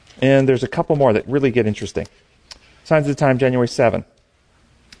 And there's a couple more that really get interesting. Signs of the Time, January 7,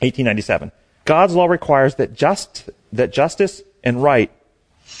 1897. God's law requires that justice and right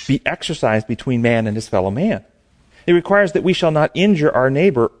be exercised between man and his fellow man. It requires that we shall not injure our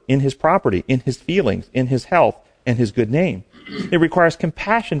neighbor in his property, in his feelings, in his health, and his good name. It requires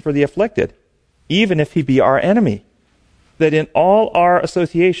compassion for the afflicted, even if he be our enemy. That in all our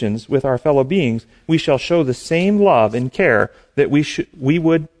associations with our fellow beings, we shall show the same love and care that we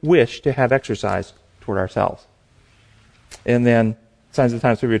would wish to have exercised toward ourselves. And then, Signs of the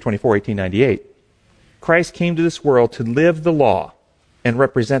Times, February 24, 1898. Christ came to this world to live the law and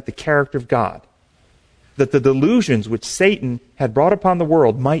represent the character of God, that the delusions which Satan had brought upon the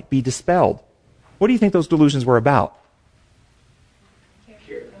world might be dispelled. What do you think those delusions were about?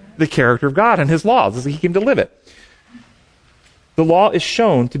 The character of God and his laws. He came to live it. The law is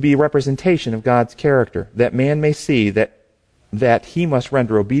shown to be a representation of God's character, that man may see that he must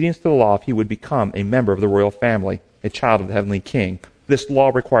render obedience to the law if he would become a member of the royal family, a child of the heavenly King. This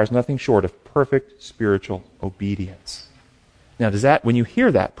law requires nothing short of perfect spiritual obedience. Now, when you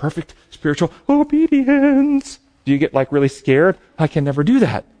hear that, perfect spiritual obedience, do you get really scared? I can never do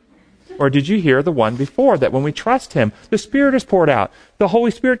that. Or did you hear the one before, that when we trust him, the Spirit is poured out. The Holy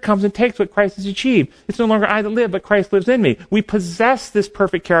Spirit comes and takes what Christ has achieved. It's no longer I that live, but Christ lives in me. We possess this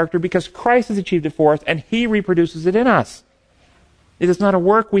perfect character because Christ has achieved it for us, and he reproduces it in us. It is not a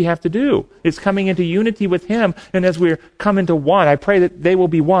work we have to do. It's coming into unity with him, and as we come into one, I pray that they will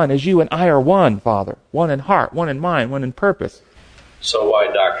be one, as you and I are one, Father. One in heart, one in mind, one in purpose. So why,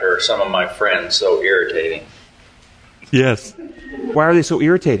 Doctor, are some of my friends so irritating? Yes. Why are they so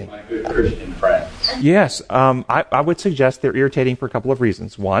irritating? My good Christian friends. Yes. I would suggest they're irritating for a couple of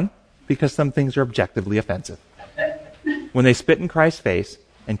reasons. One, because some things are objectively offensive. When they spit in Christ's face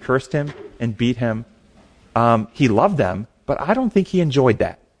and cursed him and beat him, he loved them, but I don't think he enjoyed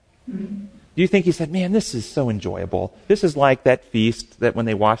that. Do you think he said, man, this is so enjoyable. This is like that feast that when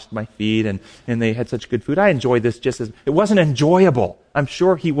they washed my feet and they had such good food. I enjoyed this just as... It wasn't enjoyable. I'm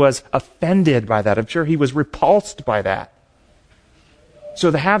sure he was offended by that. I'm sure he was repulsed by that. So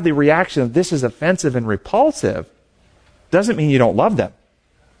to have the reaction of this is offensive and repulsive doesn't mean you don't love them.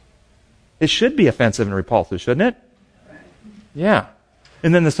 It should be offensive and repulsive, shouldn't it? Yeah.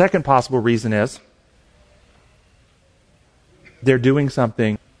 And then the second possible reason is they're doing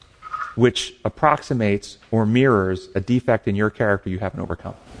something which approximates or mirrors a defect in your character you haven't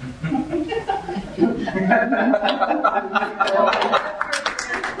overcome.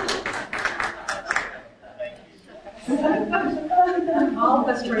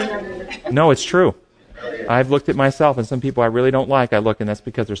 No, it's true. I've looked at myself and some people I really don't like, I look, and that's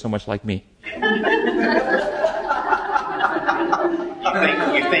because they're so much like me. You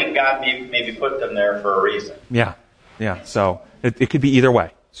think God maybe put them there for a reason? Yeah. So it could be either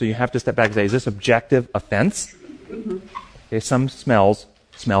way. So you have to step back and say, is this objective offense? Okay, some smells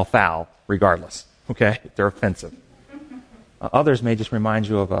smell foul regardless. Okay, they're offensive. Others may just remind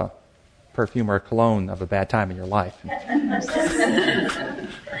you of a perfume or a cologne of a bad time in your life.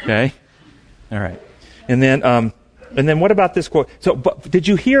 Okay? All right. And then what about this quote? So, but did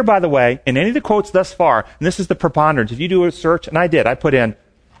you hear, by the way, in any of the quotes thus far, and this is the preponderance, if you do a search, and I did, I put in,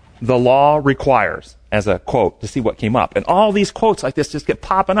 the law requires, as a quote, to see what came up. And all these quotes like this just get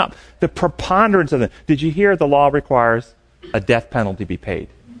popping up. The preponderance of them. Did you hear the law requires a death penalty be paid?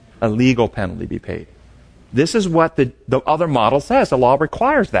 A legal penalty be paid? This is what the other model says. The law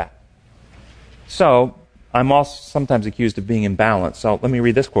requires that. So, I'm also sometimes accused of being imbalanced. So let me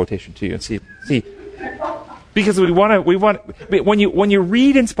read this quotation to you and see. Because when you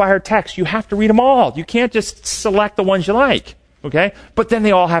read inspired texts, you have to read them all. You can't just select the ones you like. Okay? But then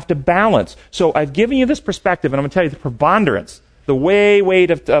they all have to balance. So I've given you this perspective, and I'm going to tell you the preponderance, the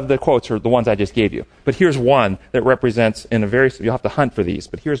weight of the quotes are the ones I just gave you. But here's one that represents you'll have to hunt for these,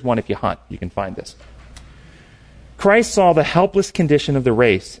 but here's one if you hunt, you can find this. Christ saw the helpless condition of the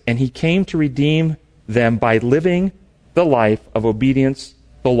race, and he came to redeem them by living the life of obedience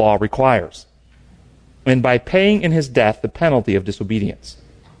the law requires, and by paying in his death the penalty of disobedience.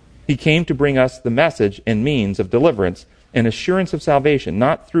 He came to bring us the message and means of deliverance and assurance of salvation,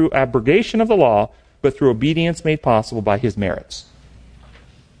 not through abrogation of the law, but through obedience made possible by his merits.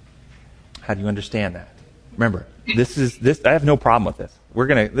 How do you understand that? Remember, this. I have no problem with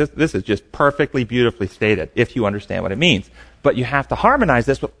this. This is just perfectly, beautifully stated, if you understand what it means. But you have to harmonize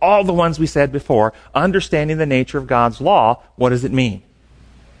this with all the ones we said before, understanding the nature of God's law. What does it mean?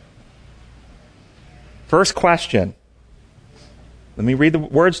 First question. Let me read the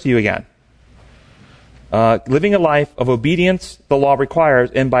words to you again. Living a life of obedience the law requires,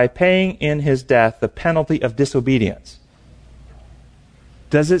 and by paying in his death the penalty of disobedience.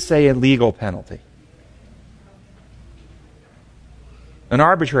 Does it say a legal penalty? An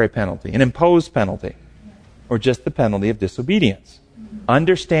arbitrary penalty, an imposed penalty, or just the penalty of disobedience?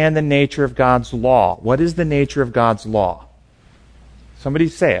 Understand the nature of God's law. What is the nature of God's law? Somebody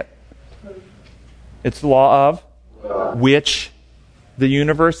say it. It's the law of which the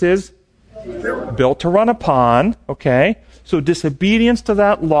universe is built to run upon. Okay? So disobedience to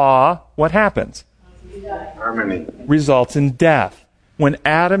that law, what happens? Harmony. Results in death. When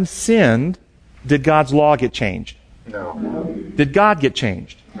Adam sinned, did God's law get changed? No. Did God get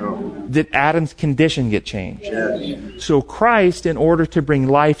changed? No. Did Adam's condition get changed? Yes. So Christ, in order to bring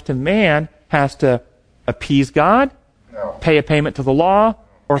life to man, has to appease God, No. pay a payment to the law,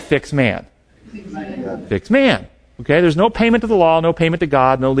 or fix man? Fix man. Okay, there's no payment to the law, no payment to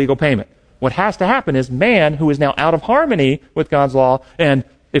God, no legal payment. What has to happen is man, who is now out of harmony with God's law, and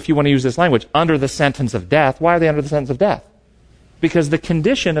if you want to use this language, under the sentence of death. Why are they under the sentence of death? Because the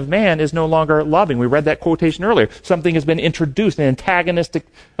condition of man is no longer loving. We read that quotation earlier. Something has been introduced, an antagonistic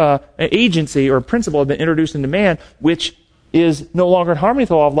agency or principle has been introduced into man, which is no longer in harmony with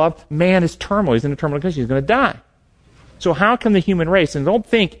the law of love. Man is terminal. He's in a terminal condition. He's going to die. So how can the human race, and don't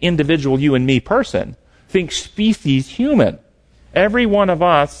think individual you and me person, think species human. Every one of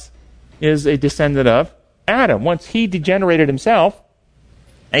us is a descendant of Adam. Once he degenerated himself,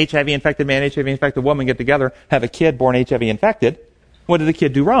 HIV-infected man, HIV-infected woman get together, have a kid born HIV-infected. What did the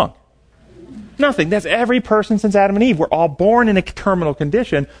kid do wrong? Nothing. That's every person since Adam and Eve. We're all born in a terminal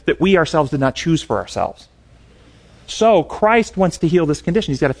condition that we ourselves did not choose for ourselves. So Christ wants to heal this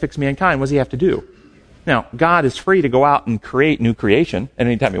condition. He's got to fix mankind. What does he have to do? Now, God is free to go out and create new creation, and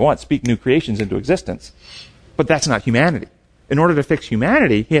anytime he wants, speak new creations into existence. But that's not humanity. In order to fix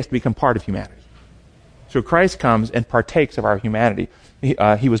humanity, he has to become part of humanity. So Christ comes and partakes of our humanity.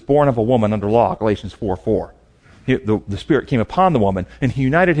 He was born of a woman under law, Galatians 4:4. The Spirit came upon the woman, and he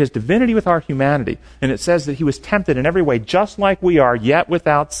united his divinity with our humanity. And it says that he was tempted in every way, just like we are, yet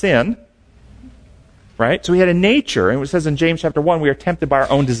without sin. Right? So he had a nature, and it says in James chapter 1, we are tempted by our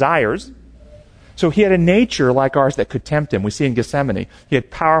own desires. So he had a nature like ours that could tempt him. We see in Gethsemane, he had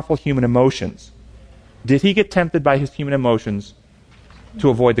powerful human emotions. Did he get tempted by his human emotions to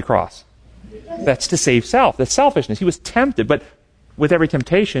avoid the cross? That's to save self. That's selfishness. He was tempted, but with every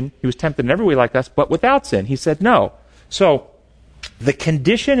temptation, he was tempted in every way like us, but without sin. He said no. So the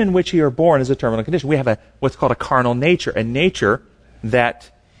condition in which you are born is a terminal condition. We have what's called a carnal nature, a nature that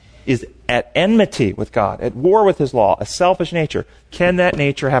is at enmity with God, at war with his law, a selfish nature. Can that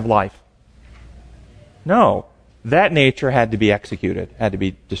nature have life? No. That nature had to be executed, had to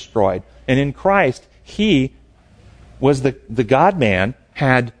be destroyed. And in Christ, he was the God-man,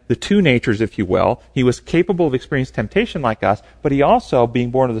 had the two natures, if you will. He was capable of experiencing temptation like us, but he also, being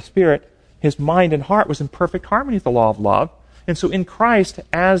born of the Spirit, his mind and heart was in perfect harmony with the law of love. And so in Christ,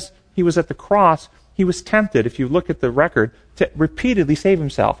 as he was at the cross, he was tempted, if you look at the record, to repeatedly save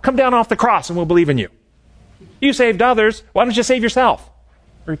himself. Come down off the cross and we'll believe in you. You saved others, why don't you save yourself?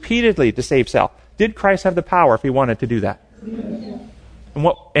 Repeatedly to save self. Did Christ have the power if he wanted to do that?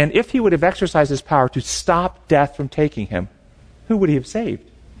 And if he would have exercised his power to stop death from taking him, who would he have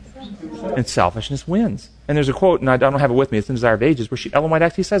saved? And selfishness wins. And there's a quote, and I don't have it with me, it's in Desire of Ages, where Ellen White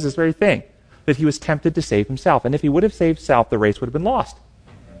actually says this very thing, that he was tempted to save himself. And if he would have saved self, the race would have been lost.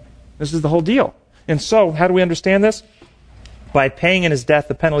 This is the whole deal. And so, how do we understand this? By paying in his death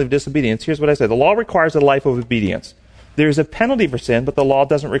the penalty of disobedience. Here's what I said. The law requires a life of obedience. There is a penalty for sin, but the law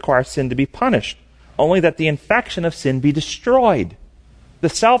doesn't require sin to be punished. Only that the infection of sin be destroyed. The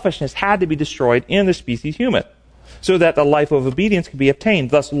selfishness had to be destroyed in the species human, so that the life of obedience could be obtained.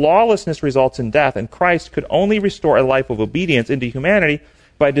 Thus, lawlessness results in death, and Christ could only restore a life of obedience into humanity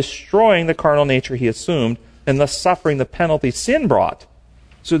by destroying the carnal nature he assumed, and thus suffering the penalty sin brought,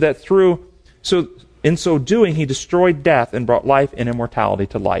 so that in so doing, he destroyed death and brought life and immortality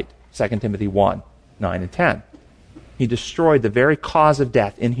to light. 2 Timothy 1, 9 and 10. He destroyed the very cause of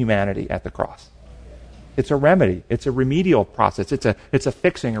death in humanity at the cross. It's a remedy. It's a remedial process. It's a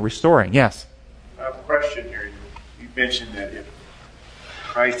fixing, a restoring. Yes? I have a question here. You mentioned that if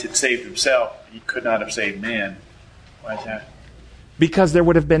Christ had saved himself, he could not have saved man. Why is that? Because there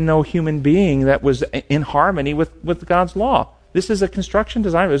would have been no human being that was in harmony with God's law. This is a construction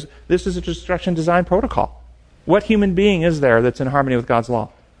design. This is a construction design protocol. What human being is there that's in harmony with God's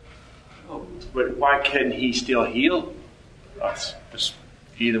law? But why couldn't he still heal us? Just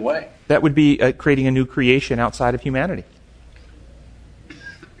either way. That would be creating a new creation outside of humanity.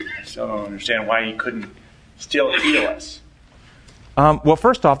 I still don't understand why he couldn't still heal us. Well,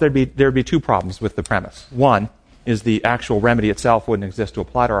 first off, there'd be two problems with the premise. One is the actual remedy itself wouldn't exist to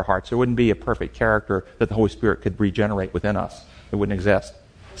apply to our hearts. There wouldn't be a perfect character that the Holy Spirit could regenerate within us. It wouldn't exist.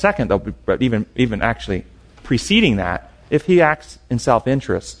 Second, though, but even actually preceding that, if he acts in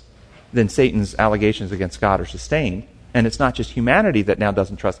self-interest, then Satan's allegations against God are sustained. And it's not just humanity that now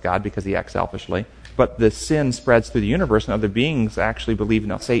doesn't trust God because he acts selfishly, but the sin spreads through the universe and other beings actually believe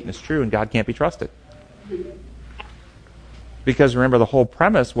now Satan is true and God can't be trusted. Because remember, the whole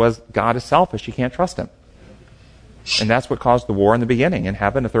premise was God is selfish, you can't trust him. And that's what caused the war in the beginning. In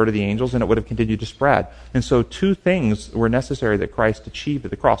heaven, a third of the angels, and it would have continued to spread. And so two things were necessary that Christ achieved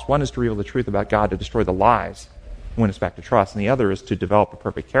at the cross. One is to reveal the truth about God, to destroy the lies, win us back to trust. And the other is to develop a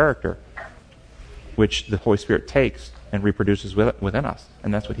perfect character, which the Holy Spirit takes and reproduces within us.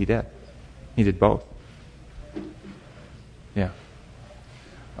 And that's what he did. He did both. Yeah.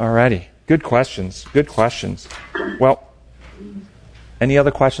 Alrighty. Good questions. Good questions. Well, any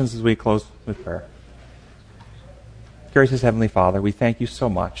other questions as we close with prayer? Gracious Heavenly Father, we thank you so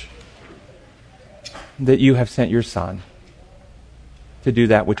much that you have sent your Son to do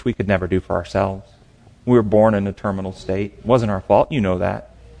that which we could never do for ourselves. We were born in a terminal state. It wasn't our fault. You know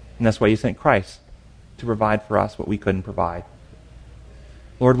that. And that's why you sent Christ to provide for us what we couldn't provide.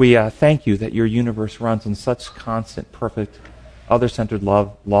 Lord, we thank you that your universe runs on such constant, perfect, other-centered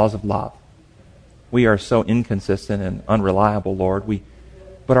laws of love. We are so inconsistent and unreliable, Lord.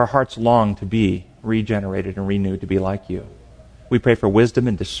 But our hearts long to be regenerated and renewed to be like you. We pray for wisdom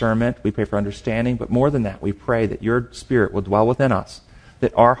and discernment. We pray for understanding. But more than that, we pray that your Spirit will dwell within us,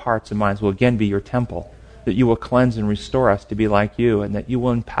 that our hearts and minds will again be your temple, that you will cleanse and restore us to be like you, and that you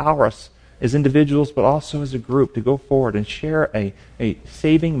will empower us as individuals, but also as a group, to go forward and share a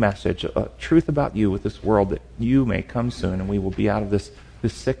saving message, a truth about you with this world, that you may come soon and we will be out of this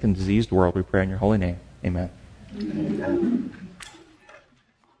sick and diseased world. We pray in your holy name. Amen.